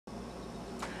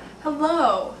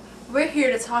Hello! We're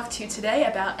here to talk to you today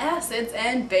about acids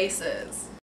and bases.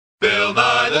 Bill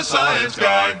Nye the Science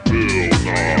Guy. Bill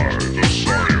Nye the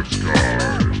Science Guy.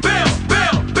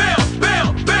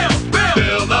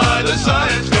 Bill Nye the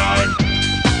Science Guy.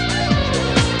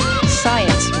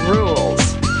 Science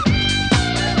rules.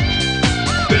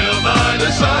 Bill Nye the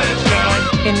Science Guy.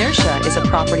 Inertia is a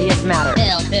property of matter.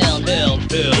 Bill Nye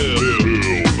the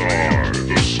Science Guy.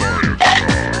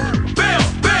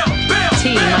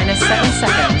 T minus 7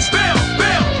 seconds.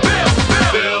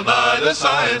 Bill Nye the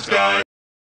Science Guy.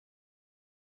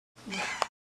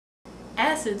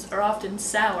 Acids are often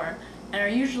sour and are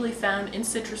usually found in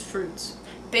citrus fruits.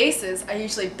 Bases are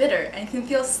usually bitter and can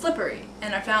feel slippery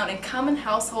and are found in common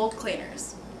household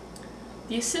cleaners.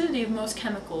 The acidity of most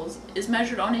chemicals is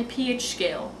measured on a pH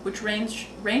scale, which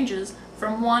ranges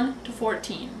from 1 to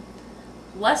 14.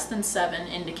 Less than 7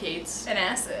 indicates An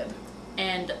acid,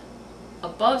 and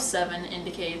above 7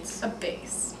 indicates. a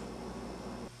base.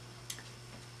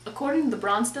 According to the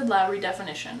Bronsted-Lowry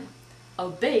definition, a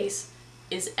base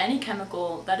is any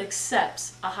chemical that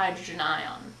accepts a hydrogen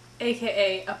ion,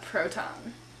 AKA a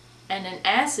proton, and an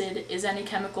acid is any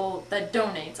chemical that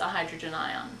donates a hydrogen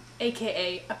ion.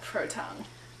 AKA a proton.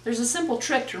 There's a simple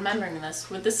trick to remembering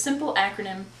this with this simple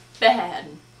acronym BAD,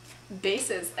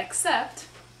 Bases accept,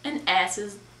 and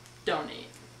acids donate.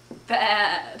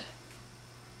 bad.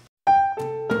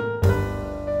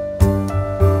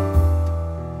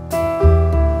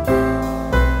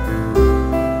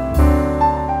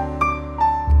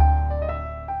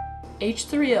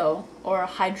 H3O, or a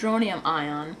hydronium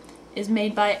ion, is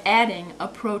made by adding a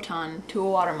proton to a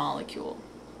water molecule.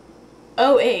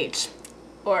 OH,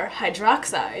 or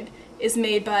hydroxide, is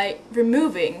made by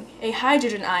removing a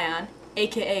hydrogen ion,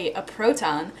 aka a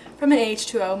proton, from an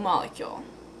H2O molecule.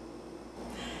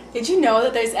 Did you know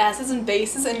that there's acids and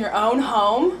bases in your own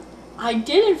home? I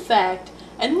did, in fact,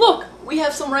 and look, we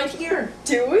have some right here.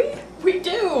 Do we? We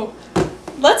do!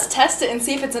 Let's test it and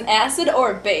see if it's an acid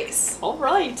or a base. All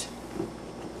right.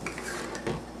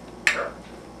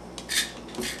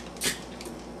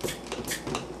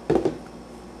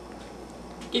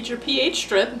 Get your pH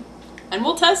strip, and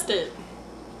we'll test it.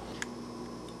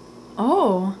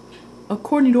 Oh,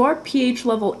 according to our pH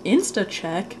level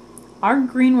InstaCheck, our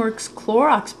Greenworks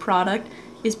Clorox product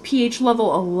is pH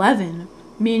level 11,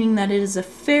 meaning that it is a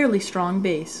fairly strong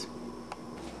base.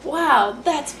 Wow,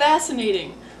 that's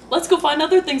fascinating. Let's go find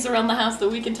other things around the house that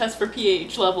we can test for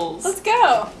pH levels. Let's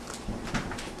go.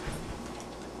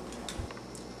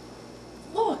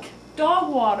 Look,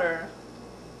 dog water.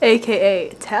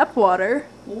 AKA tap water.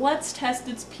 Let's test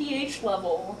its pH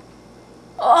level.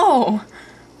 Oh,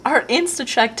 our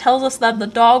InstaCheck tells us that the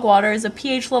dog water is a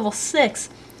pH level 6,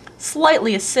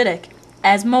 slightly acidic,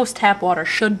 as most tap water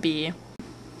should be.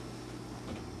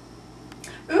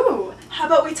 Ooh, how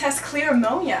about we test clear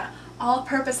ammonia,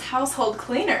 all-purpose household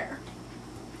cleaner?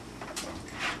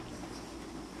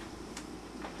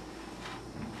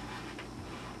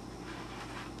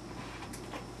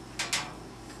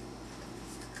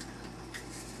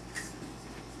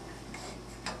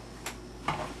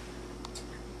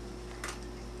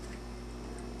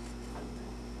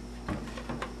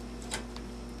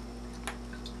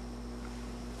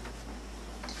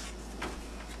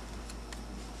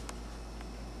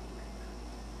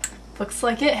 Looks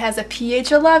like it has a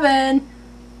pH 11.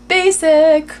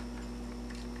 Basic.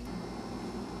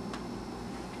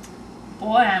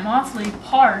 Boy, I'm awfully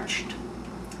parched.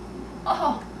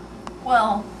 Oh,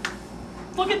 well,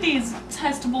 look at these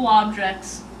testable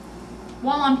objects.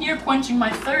 While I'm here quenching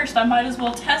my thirst, I might as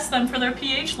well test them for their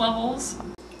pH levels.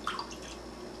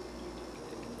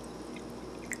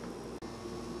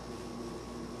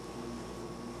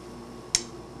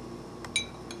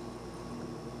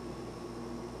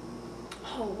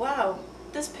 Oh wow,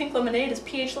 this pink lemonade is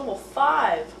pH level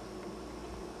 5.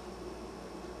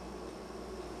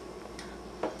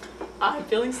 I'm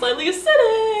feeling slightly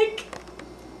acidic.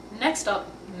 Next up,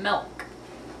 milk.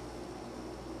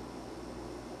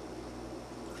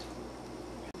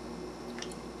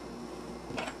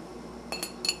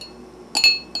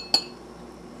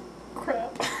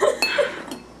 Crap.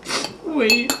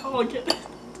 Wait, I'll get it.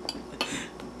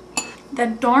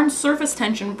 That darn surface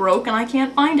tension broke and I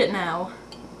can't find it now.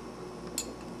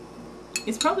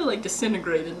 It's probably like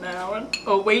disintegrated now.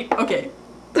 Oh wait, okay.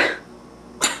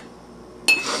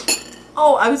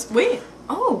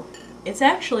 Oh, it's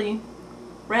actually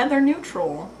rather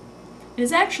neutral. It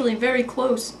is actually very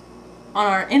close on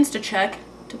our InstaCheck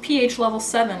to pH level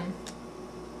 7.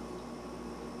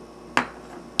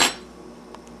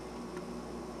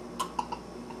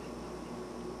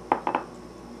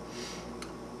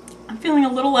 I'm feeling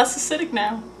a little less acidic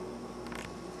now.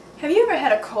 Have you ever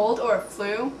had a cold or a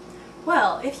flu?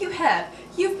 Well, if you have,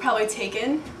 you've probably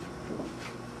taken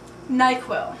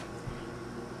NyQuil.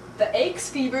 The aches,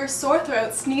 fever, sore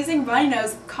throat, sneezing, runny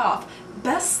nose, cough,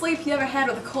 best sleep you ever had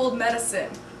with a cold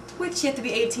medicine, which you have to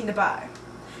be 18 to buy.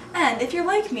 And if you're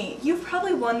like me, you've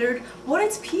probably wondered what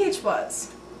its pH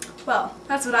was. Well,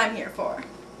 that's what I'm here for.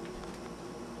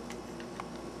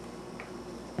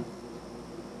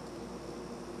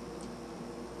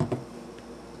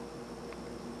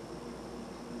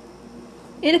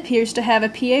 It appears to have a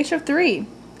pH of 3.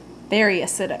 Very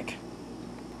acidic.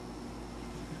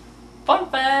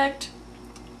 Fun fact!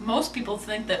 Most people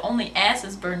think that only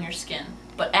acids burn your skin,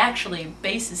 but actually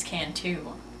bases can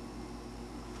too.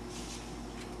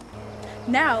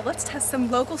 Now let's test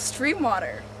some local stream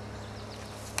water.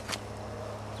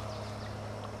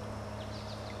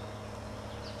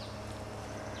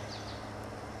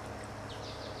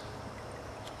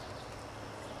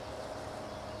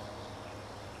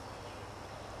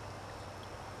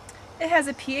 It has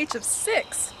a pH of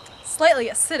 6, slightly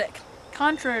acidic.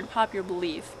 Contrary to popular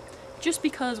belief, just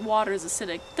because water is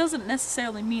acidic doesn't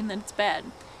necessarily mean that it's bad.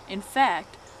 In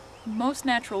fact, most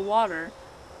natural water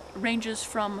ranges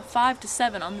from 5 to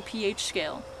 7 on the pH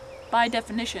scale. By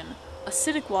definition,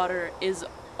 acidic water is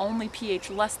only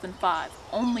pH less than 5.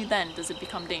 Only then does it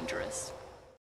become dangerous.